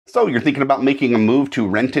So you're thinking about making a move to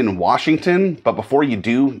Renton, Washington, but before you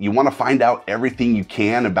do, you want to find out everything you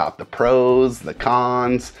can about the pros, the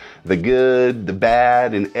cons, the good, the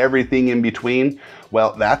bad, and everything in between.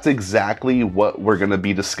 Well, that's exactly what we're going to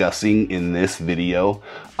be discussing in this video.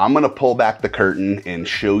 I'm going to pull back the curtain and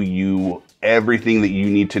show you everything that you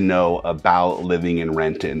need to know about living in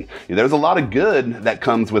Renton. There's a lot of good that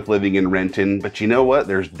comes with living in Renton, but you know what?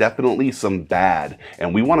 There's definitely some bad,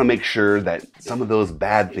 and we want to make sure that some of those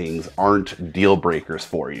bad things aren't deal breakers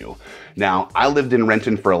for you. Now, I lived in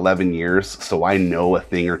Renton for 11 years, so I know a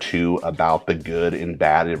thing or two about the good and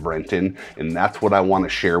bad of Renton, and that's what I want to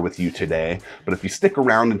share with you today. But if you stick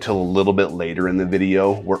around until a little bit later in the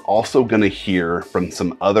video, we're also going to hear from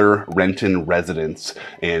some other Renton residents,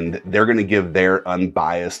 and they're going to give their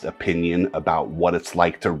unbiased opinion about what it's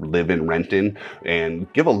like to live in Renton and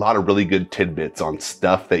give a lot of really good tidbits on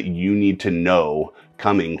stuff that you need to know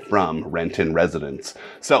coming from Renton residents.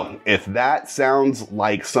 So if that sounds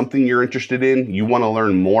like something you're interested in, you want to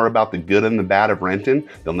learn more about the good and the bad of Renton,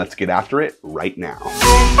 then let's get after it right now.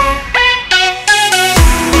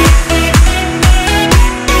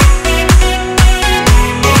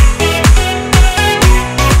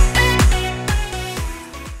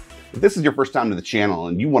 If this is your first time to the channel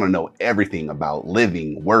and you want to know everything about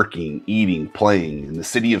living, working, eating, playing in the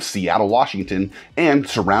city of Seattle, Washington, and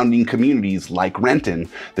surrounding communities like Renton,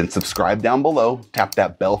 then subscribe down below, tap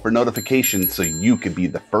that bell for notifications so you can be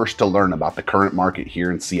the first to learn about the current market here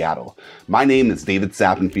in Seattle. My name is David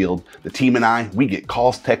Sappenfield. The team and I, we get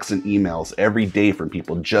calls, texts, and emails every day from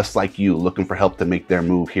people just like you looking for help to make their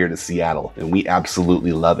move here to Seattle, and we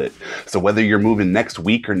absolutely love it. So whether you're moving next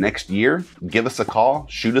week or next year, give us a call,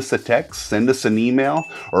 shoot us a text, send us an email,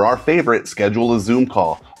 or our favorite, schedule a Zoom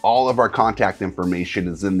call. All of our contact information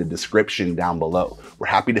is in the description down below. We're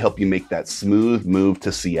happy to help you make that smooth move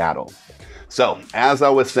to Seattle. So, as I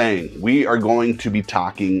was saying, we are going to be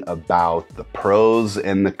talking about the pros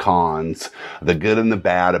and the cons, the good and the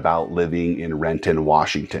bad about living in Renton,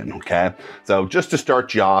 Washington, okay? So just to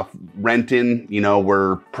start you off, Renton,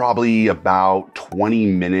 we're probably about 20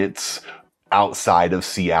 minutes outside of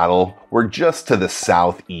Seattle. We're just to the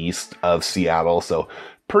southeast of Seattle, so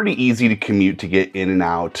pretty easy to commute to get in and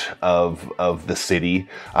out of the city.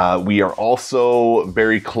 We are also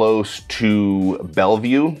very close to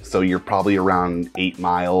Bellevue, so you're probably around 8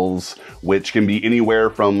 miles, which can be anywhere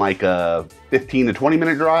from like a 15 to 20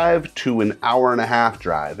 minute drive to an hour-and-a-half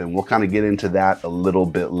drive, and we'll kind of get into that a little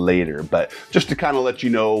bit later. But just to kind of let you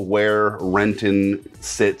know where Renton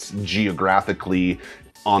sits geographically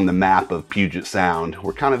on the map of Puget Sound,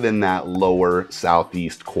 we're kind of in that lower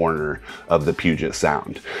southeast corner of the Puget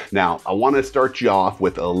Sound. Now, I want to start you off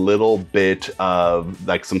with a little bit of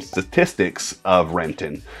like some statistics of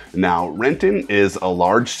Renton. Now, Renton is a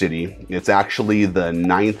large city. It's actually the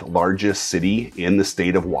 9th largest city in the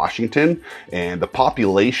state of Washington, and the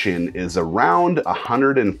population is around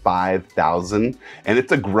 105,000, and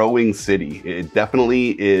it's a growing city. It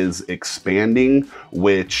definitely is expanding,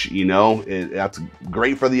 which, that's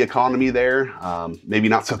great for the economy there. Maybe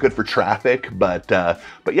not so good for traffic, but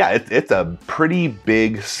yeah, it's a pretty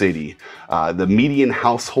big city. The median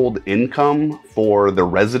household income for the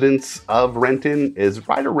residents of Renton is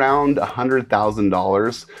right around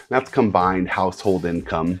 $100,000. That's combined household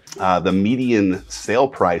income. The median sale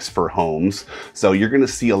price for homes, so you're going to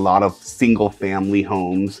see a lot of single family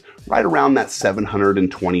homes right around that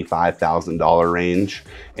 $725,000 range.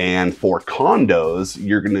 And for condos,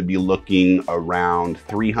 you're going to be looking around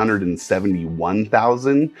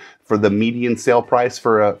 $371,000 for the median sale price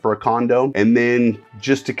for a condo. And then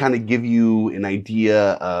just to kind of give you an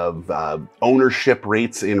idea of ownership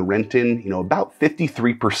rates in Renton, about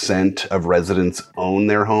 53% of residents own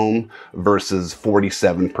their home versus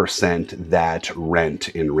 47% that rent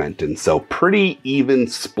in Renton. So pretty even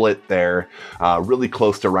split there, really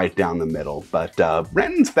close to right down the middle. But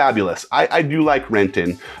Renton's fabulous. I do like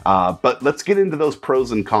Renton, but let's get into those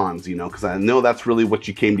pros and cons, because I know that's really what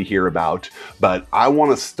you came to hear about. But I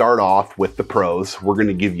want to start off with the pros. We're going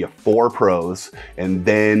to give you 4 pros, and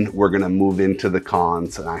then we're going to move into the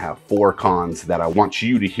cons, and I have 4 cons that I want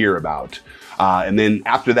you to hear about. And then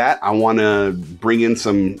after that, I want to bring in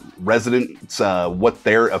some residents, what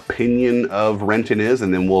their opinion of Renton is,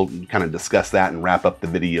 and then we'll kind of discuss that and wrap up the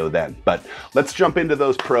video then. But let's jump into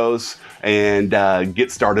those pros and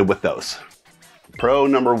get started with those. Pro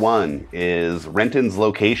number 1 is Renton's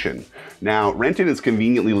location. Now, Renton is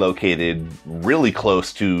conveniently located really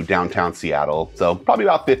close to downtown Seattle, so probably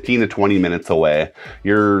about 15 to 20 minutes away.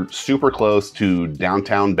 You're super close to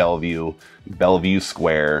downtown Bellevue, Bellevue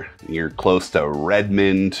Square. You're close to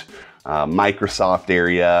Redmond, Microsoft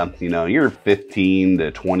area, you know, you're 15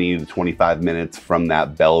 to 20 to 25 minutes from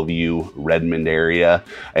that Bellevue, Redmond area.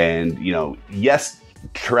 And, you know, yes,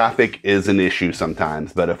 traffic is an issue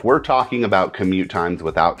sometimes, but if we're talking about commute times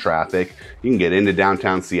without traffic, you can get into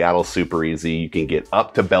downtown Seattle super easy. You can get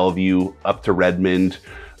up to Bellevue, up to Redmond,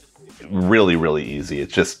 really, really easy.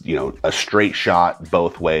 It's just, you know, a straight shot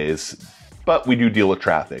both ways. But we do deal with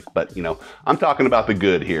traffic. But, you know, I'm talking about the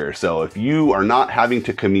good here. So if you are not having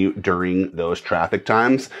to commute during those traffic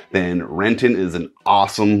times, then Renton is an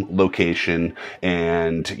awesome location.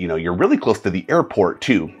 And, you know, you're really close to the airport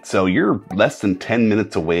too. So you're less than 10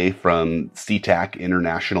 minutes away from SeaTac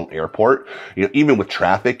International Airport. You know, even with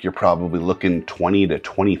traffic, you're probably looking 20 to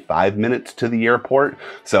 25 minutes to the airport.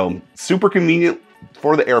 So super convenient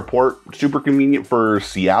for the airport, super convenient for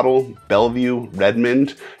Seattle, Bellevue,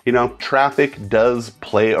 Redmond. You know, traffic does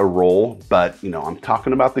play a role, but, you know, I'm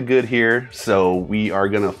talking about the good here. So we are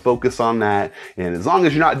going to focus on that. And as long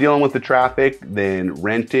as you're not dealing with the traffic, then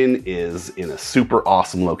Renton is in a super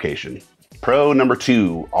awesome location. Pro number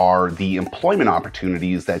 2 are the employment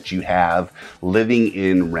opportunities that you have living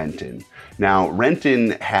in Renton. Now,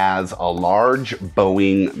 Renton has a large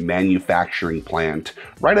Boeing manufacturing plant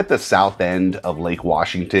right at the south end of Lake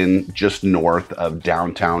Washington, just north of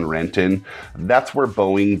downtown Renton. That's where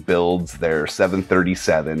Boeing builds their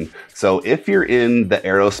 737. So if you're in the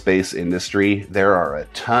aerospace industry, there are a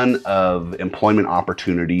ton of employment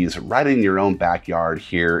opportunities right in your own backyard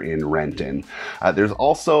here in Renton. There's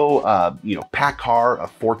also, you know, PACCAR, a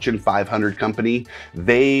Fortune 500 company.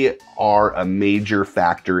 They are a major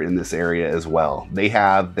factor in this area as well. They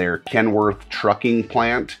have their Kenworth trucking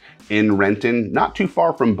plant in Renton, not too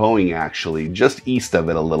far from Boeing actually, just east of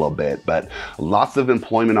it a little bit, but lots of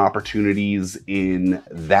employment opportunities in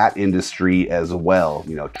that industry as well.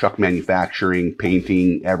 You know, truck manufacturing,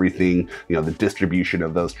 painting, everything, you know, the distribution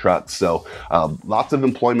of those trucks. So lots of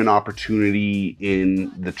employment opportunity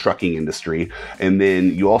in the trucking industry. And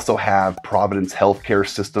then you also have Providence Healthcare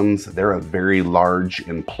Systems. They're a very large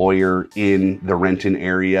employer in the Renton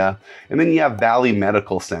area. And then you have Valley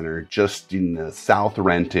Medical Center just in the South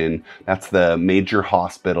Renton. That's the major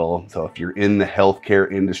hospital. So if you're in the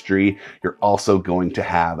healthcare industry, you're also going to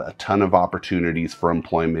have a ton of opportunities for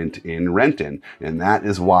employment in Renton. And that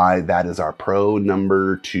is why that is our pro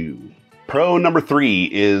number 2. Pro number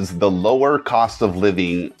 3 is the lower cost of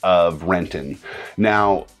living of Renton.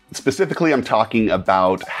 Now, specifically, I'm talking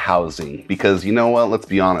about housing because, you know what, let's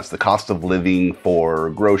be honest, the cost of living for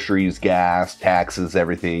groceries, gas, taxes,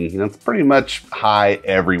 everything, you know, it's pretty much high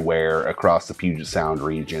everywhere across the Puget Sound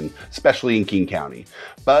region, especially in King County.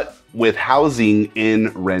 But with housing in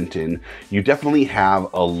Renton, you definitely have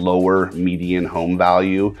a lower median home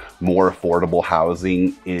value, more affordable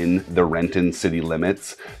housing in the Renton city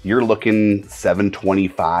limits. You're looking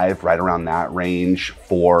 $725, right around that range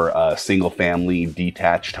for a single family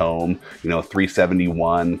detached home, you know,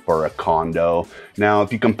 $371 for a condo. Now,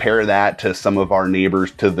 if you compare that to some of our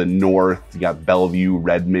neighbors to the north, you got Bellevue,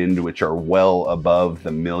 Redmond, which are well above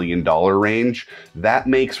the $1 million range. That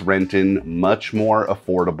makes Renton much more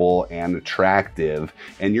affordable and attractive,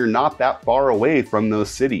 and you're not that far away from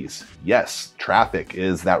those cities. Yes, traffic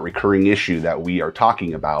is that recurring issue that we are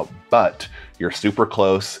talking about, but you're super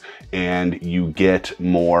close and you get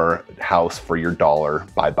more house for your dollar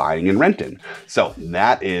by buying in Renton. So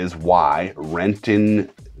that is why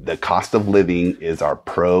Renton, the cost of living, is our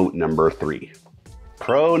pro number 3.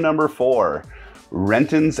 Pro number 4,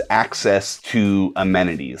 Renton's access to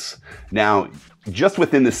amenities. Now, just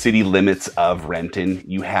within the city limits of Renton,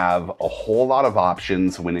 you have a whole lot of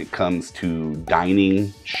options when it comes to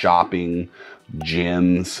dining, shopping,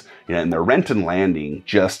 gyms. And the Renton Landing,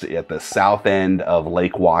 just at the south end of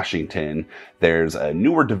Lake Washington, there's a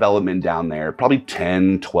newer development down there, probably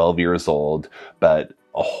 10, 12 years old, but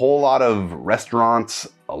a whole lot of restaurants,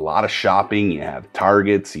 a lot of shopping. You have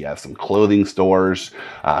Targets, you have some clothing stores,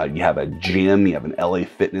 you have a gym, you have an LA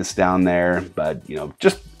Fitness down there, but, you know,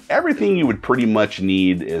 just everything you would pretty much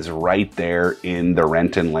need is right there in the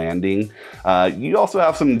Renton Landing. You also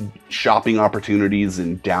have some shopping opportunities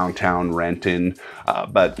in downtown Renton,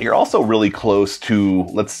 but you're also really close to,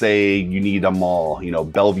 let's say you need a mall, you know,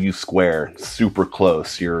 Bellevue Square, super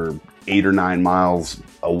close. You're 8 or 9 miles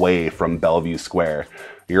away from Bellevue Square.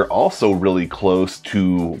 You're also really close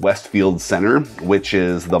to Westfield Center, which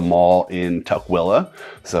is the mall in Tukwila.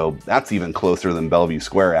 So that's even closer than Bellevue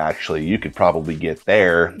Square, actually. You could probably get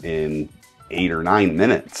there in 8 or 9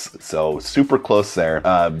 minutes. So super close there.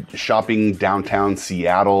 Shopping downtown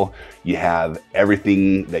Seattle, you have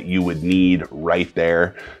everything that you would need right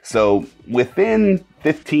there. So within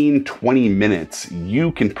 15, 20 minutes,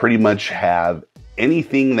 you can pretty much have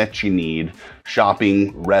anything that you need,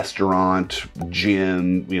 shopping, restaurant,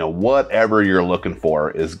 gym, whatever you're looking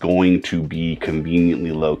for is going to be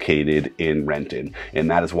conveniently located in Renton. And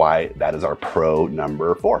that is why that is our pro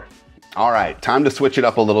number 4. All right, time to switch it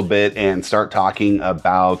up a little bit and start talking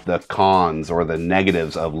about the cons or the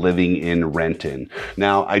negatives of living in Renton.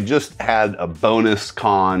 Now, I just had a bonus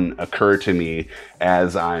con occur to me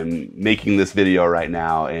as I'm making this video right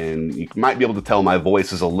now, and you might be able to tell my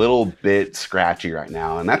voice is a little bit scratchy right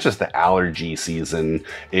now, and that's just the allergy season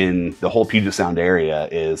in the whole Puget Sound area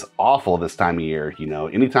is awful this time of year.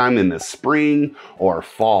 Anytime in the spring or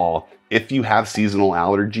fall, if you have seasonal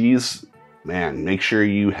allergies, man, make sure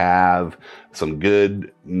you have some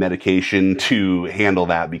good medication to handle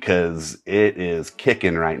that, because it is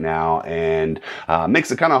kicking right now and makes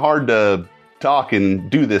it kind of hard to talk and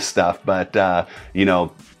do this stuff. But,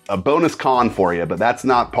 a bonus con for you, but that's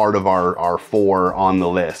not part of our 4 on the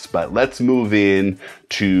list. But let's move in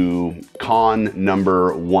to con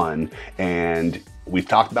number 1. And we've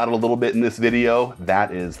talked about it a little bit in this video.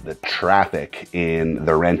 That is the traffic in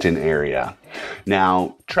the Renton area.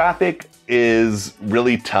 Now, traffic is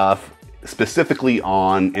really tough, specifically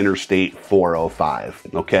on Interstate 405,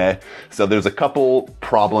 okay? So there's a couple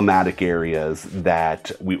problematic areas that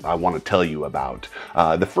I want to tell you about.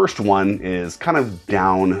 The first one is kind of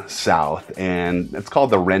down south, and it's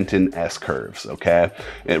called the Renton S-curves, okay?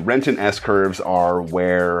 Renton S-curves are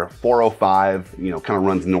where 405, kind of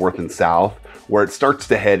runs north and south. Where it starts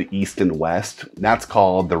to head east and west, that's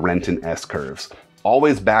called the Renton S-curves.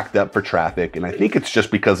 Always backed up for traffic, and I think it's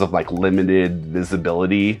just because of like limited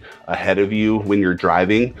visibility ahead of you when you're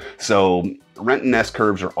driving. So Renton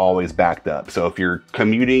S-curves are always backed up. So if you're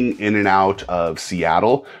commuting in and out of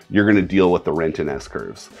Seattle, you're gonna deal with the Renton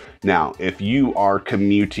S-curves. Now, if you are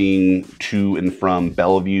commuting to and from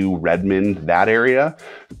Bellevue, Redmond, that area,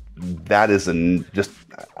 that is I'm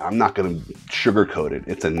not gonna sugarcoat it.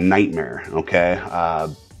 It's a nightmare, okay?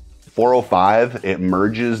 405, it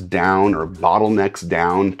merges down or bottlenecks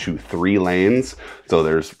down to 3 lanes. So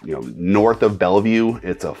there's, north of Bellevue,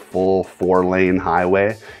 it's a full 4-lane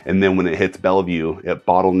highway. And then when it hits Bellevue, it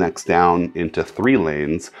bottlenecks down into 3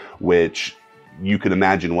 lanes, which you can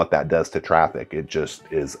imagine what that does to traffic. It just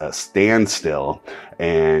is a standstill,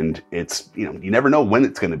 and it's, you never know when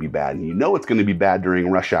it's going to be bad. And it's going to be bad during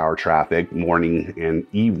rush hour traffic, morning and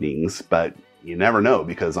evenings, but you never know,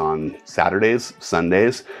 because on Saturdays,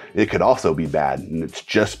 Sundays, it could also be bad. And it's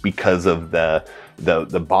just because of the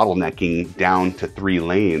bottlenecking down to 3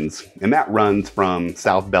 lanes. And that runs from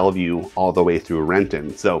South Bellevue all the way through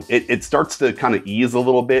Renton. So it starts to kind of ease a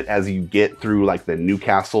little bit as you get through like the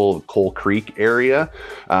Newcastle, Coal Creek area.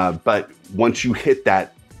 But once you hit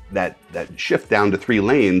that shift down to 3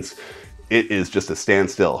 lanes, it is just a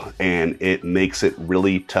standstill, and it makes it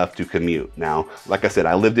really tough to commute. Now, like I said,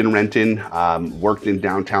 I lived in Renton, worked in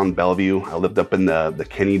downtown Bellevue. I lived up in the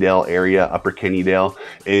Kennydale area, Upper Kennydale,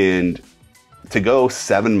 and to go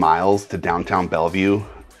 7 miles to downtown Bellevue,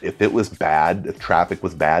 if it was bad, if traffic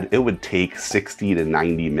was bad, it would take 60 to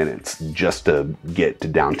 90 minutes just to get to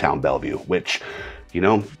downtown Bellevue, which,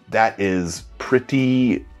 that is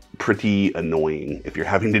pretty annoying if you're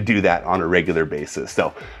having to do that on a regular basis.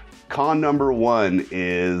 So, con number 1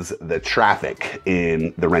 is the traffic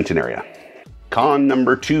in the Renton area. Con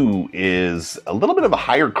number 2 is a little bit of a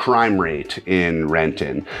higher crime rate in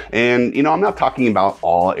Renton. And, I'm not talking about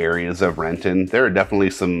all areas of Renton. There are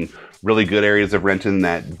definitely some really good areas of Renton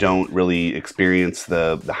that don't really experience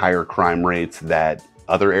the higher crime rates that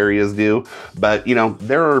other areas do. But,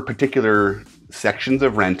 there are particular sections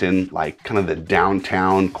of Renton, like kind of the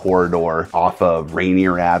downtown corridor off of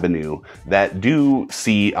Rainier Avenue, that do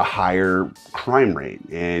see a higher crime rate.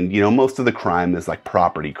 And, most of the crime is like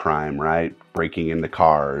property crime, right? Breaking into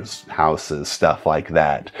cars, houses, stuff like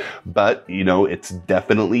that. But, it's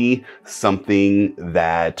definitely something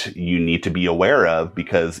that you need to be aware of,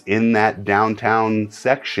 because in that downtown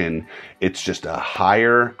section, it's just a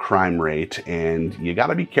higher crime rate, and you got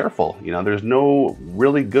to be careful. There's no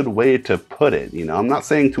really good way to put it. I'm not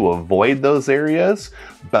saying to avoid those areas,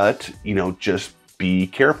 but, just be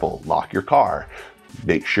careful. Lock your car.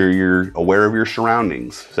 Make sure you're aware of your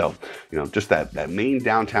surroundings. So, just that main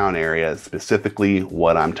downtown area is specifically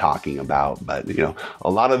what I'm talking about. But, a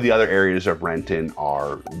lot of the other areas of Renton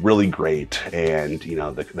are really great. And,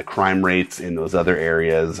 the crime rates in those other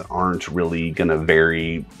areas aren't really going to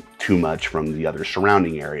vary too much from the other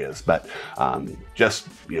surrounding areas. But just,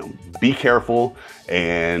 be careful.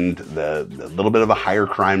 And the little bit of a higher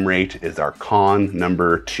crime rate is our con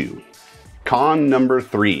number 2. Con number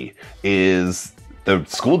 3 is the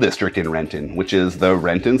school district in Renton, which is the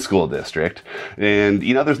Renton School District. And,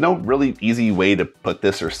 there's no really easy way to put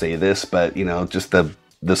this or say this, but, just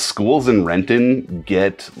the schools in Renton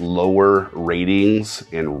get lower ratings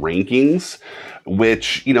and rankings,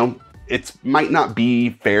 which, it might not be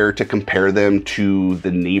fair to compare them to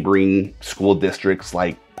the neighboring school districts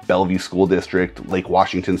like Bellevue School District, Lake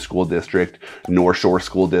Washington School District, North Shore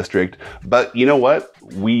School District. But you know what?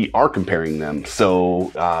 We are comparing them.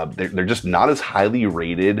 So they're just not as highly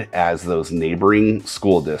rated as those neighboring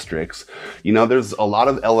school districts. There's a lot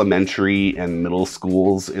of elementary and middle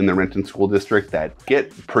schools in the Renton School District that get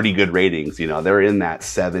pretty good ratings. They're in that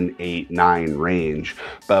 7, 8, 9 range.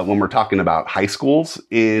 But when we're talking about high schools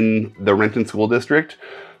in the Renton School District,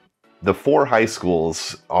 the 4 high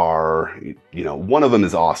schools are, one of them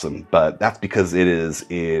is awesome, but that's because it is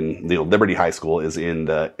in, Liberty High School is in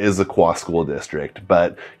the Issaquah School District.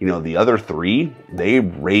 But, the other 3, they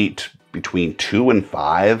rate between 2 and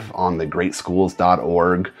 5 on the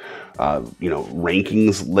greatschools.org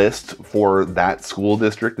rankings list for that school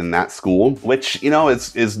district and that school, which,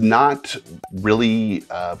 is not really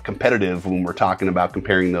competitive when we're talking about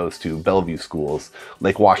comparing those to Bellevue schools,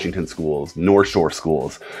 Lake Washington schools, North Shore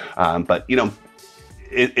schools. But,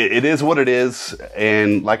 it is what it is.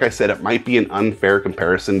 And like I said, it might be an unfair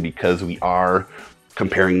comparison because we are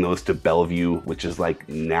comparing those to Bellevue, which is like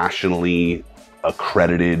nationally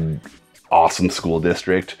accredited, awesome school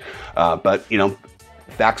district. But,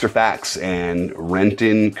 facts are facts, and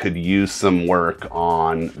Renton could use some work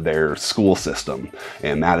on their school system.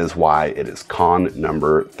 And that is why it is con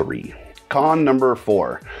number 3. Con number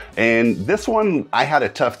 4, and this one I had a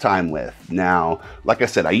tough time with. Now, like I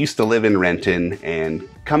said, I used to live in Renton, and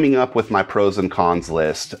coming up with my pros and cons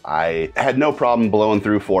list, I had no problem blowing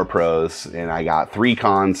through 4 pros, and I got 3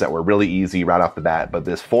 cons that were really easy right off the bat, but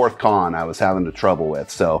this 4th con I was having trouble with.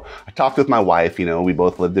 So I talked with my wife, we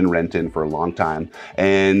both lived in Renton for a long time,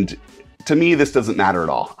 and to me, this doesn't matter at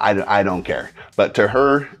all. I don't care. But to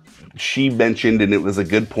her, she mentioned, and it was a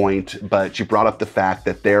good point, but she brought up the fact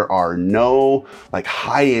that there are no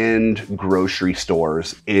high-end grocery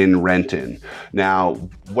stores in Renton. Now,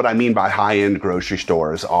 what I mean by high-end grocery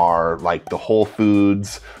stores are like the Whole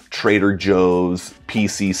Foods, Trader Joe's,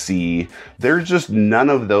 PCC. There's just none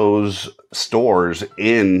of those stores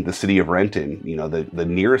in the city of Renton. The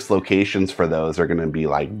nearest locations for those are going to be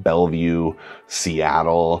like Bellevue,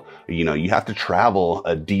 Seattle. You have to travel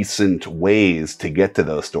a decent ways to get to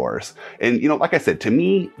those stores. And, like I said, to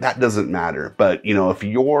me, that doesn't matter. But, if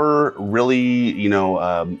you're really,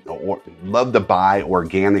 love to buy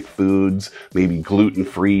organic foods, maybe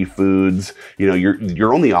gluten-free foods,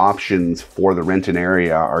 your only options for the Renton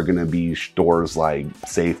area are going to be stores like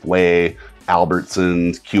Safeway,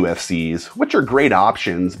 Albertsons, QFCs, which are great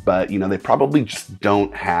options, but they probably just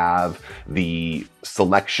don't have the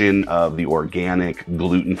selection of the organic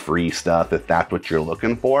gluten-free stuff if that's what you're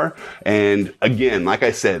looking for. And again, like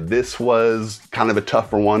I said, this was kind of a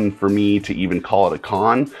tougher one for me to even call it a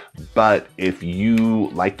con, but if you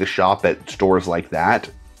like to shop at stores like that,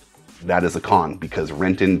 that is a con because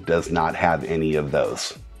Renton does not have any of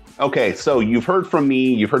those. Okay, so you've heard from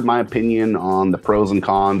me, you've heard my opinion on the pros and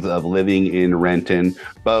cons of living in Renton,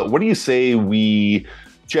 but what do you say we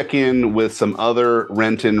check in with some other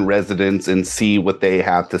Renton residents and see what they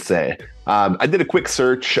have to say? I did a quick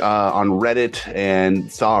search on Reddit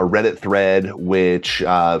and saw a Reddit thread which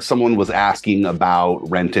someone was asking about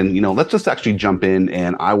Renton. Let's just actually jump in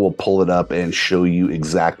and I will pull it up and show you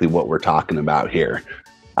exactly what we're talking about here.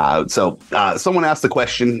 So someone asked the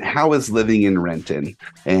question, how is living in Renton?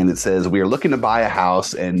 And it says, we are looking to buy a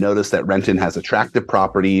house and notice that Renton has attractive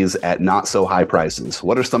properties at not so high prices.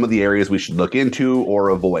 What are some of the areas we should look into or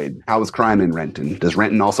avoid? How is crime in Renton? Does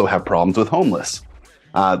Renton also have problems with homeless?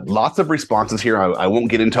 Lots of responses here. I won't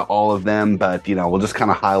get into all of them, but, we'll just kind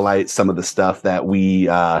of highlight some of the stuff that we,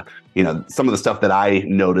 some of the stuff that I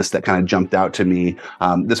noticed that kind of jumped out to me.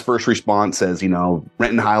 This first response says,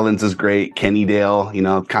 Renton Highlands is great.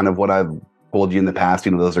 Kennydale, kind of what I've told you in the past,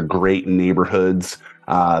 those are great neighborhoods.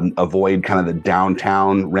 Avoid kind of the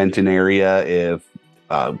downtown Renton area if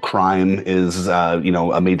crime is,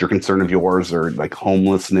 a major concern of yours, or like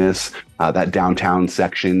homelessness. That downtown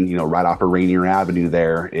section, right off of Rainier Avenue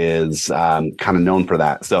there is kind of known for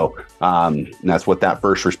that. So that's what that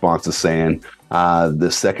first response is saying. The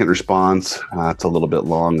second response, it's a little bit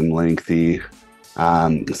long and lengthy.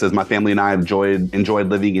 It says, my family and I have enjoyed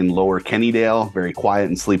living in Lower Kennydale, very quiet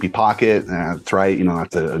and sleepy pocket. That's right.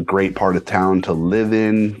 That's a great part of town to live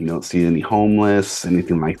in. You don't see any homeless,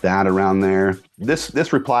 anything like that around there.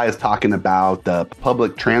 This reply is talking about the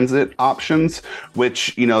public transit options,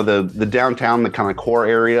 which, you know, the downtown, the kind of core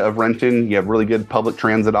area of Renton, you have really good public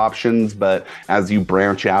transit options. But as you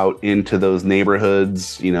branch out into those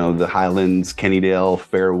neighborhoods, you know, the Highlands, Kennydale,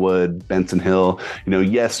 Fairwood, Benson Hill, you know,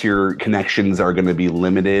 yes, your connections are going to be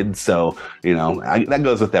limited. So, you know, that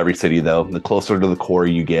goes with every city, though. The closer to the core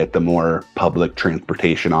you get, the more public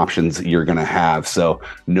transportation options you're going to have. So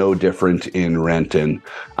no different in Renton.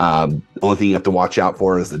 Only thing you have to watch out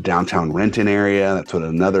for is the downtown Renton area. That's what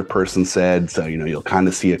another person said. So, you know, you'll kind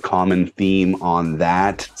of see a common theme on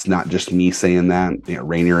that. It's not just me saying that. You know,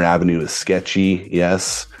 Rainier Avenue is sketchy.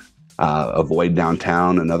 Yes. Avoid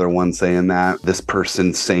downtown. Another one saying that. This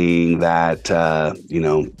person saying that, you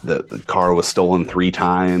know, the car was stolen 3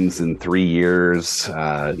 times in 3 years.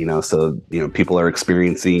 You know, so, you know, people are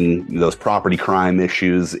experiencing those property crime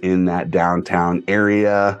issues in that downtown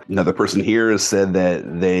area. Another person here has said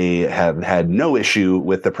that they have had no issue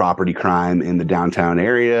with the property crime in the downtown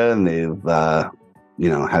area, and they've, you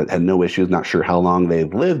know, had no issues. Not sure how long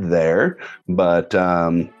they've lived there, but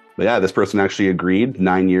yeah, this person actually agreed.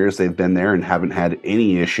 9 years they've been there and haven't had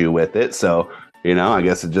any issue with it. So, you know, I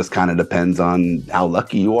guess it just kind of depends on how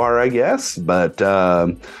lucky you are, I guess. But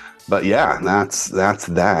yeah, that's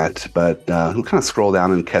that. But we'll kind of scroll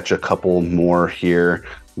down and catch a couple more here.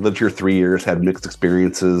 Lived here 3 years, had mixed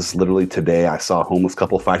experiences. Literally today, I saw a homeless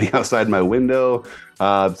couple fighting outside my window.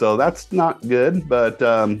 So that's not good. But,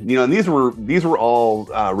 you know, and these were all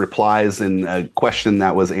replies and a question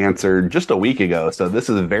that was answered just a week ago. So this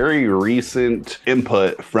is very recent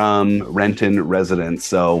input from Renton residents.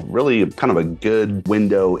 So really kind of a good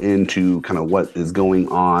window into kind of what is going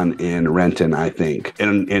on in Renton, I think.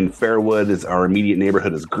 In Fairwood, our immediate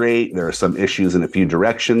neighborhood is great. There are some issues in a few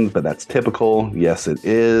directions, but that's typical. Yes, it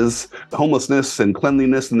is. Homelessness and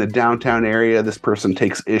cleanliness in the downtown area, this person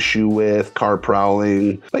takes issue with. Car prowling.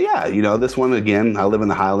 But yeah, you know, this one, again, I live in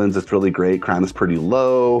the Highlands. It's really great. Crime is pretty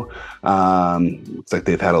low. Looks like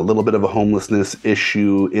they've had a little bit of a homelessness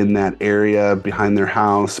issue in that area behind their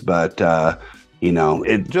house, but you know,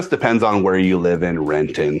 it just depends on where you live in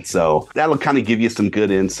Renton. So that'll kind of give you some good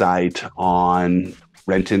insight on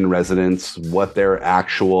Renton residents, what their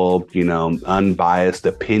actual, you know, unbiased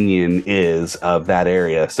opinion is of that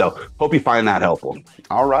area. So hope you find that helpful.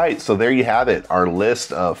 All right, so there you have it, our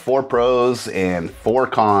list of 4 pros and 4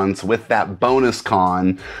 cons with that bonus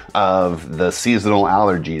con of the seasonal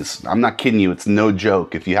allergies. I'm not kidding you, it's no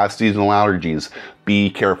joke. If you have seasonal allergies, be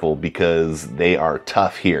careful because they are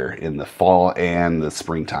tough here in the fall and the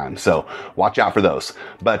springtime. So watch out for those.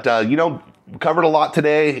 But, you know, covered a lot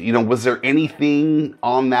today. You know, was there anything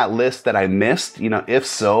on that list that I missed? You know, if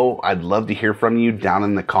so, I'd love to hear from you down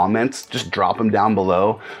in the comments. Just drop them down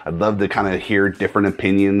below. I'd love to kind of hear different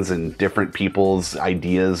opinions and different people's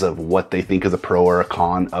ideas of what they think is a pro or a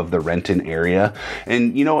con of the Renton area.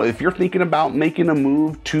 And, you know, if you're thinking about making a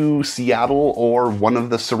move to Seattle or one of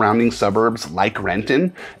the surrounding suburbs like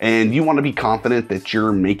Renton, and you want to be confident that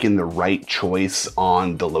you're making the right choice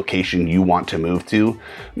on the location you want to move to,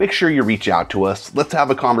 make sure you reach out to us. Let's have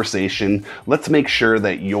a conversation. Let's make sure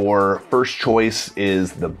that your first choice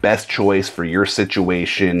is the best choice for your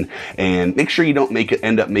situation, and make sure you don't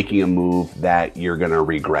end up making a move that you're going to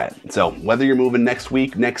regret. So whether you're moving next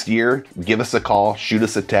week, next year, give us a call, shoot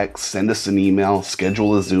us a text, send us an email,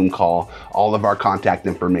 schedule a Zoom call. All of our contact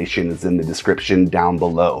information is in the description down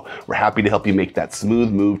below. We're happy to help you make that smooth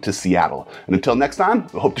move to Seattle. And until next time,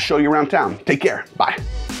 we hope to show you around town. Take care. Bye.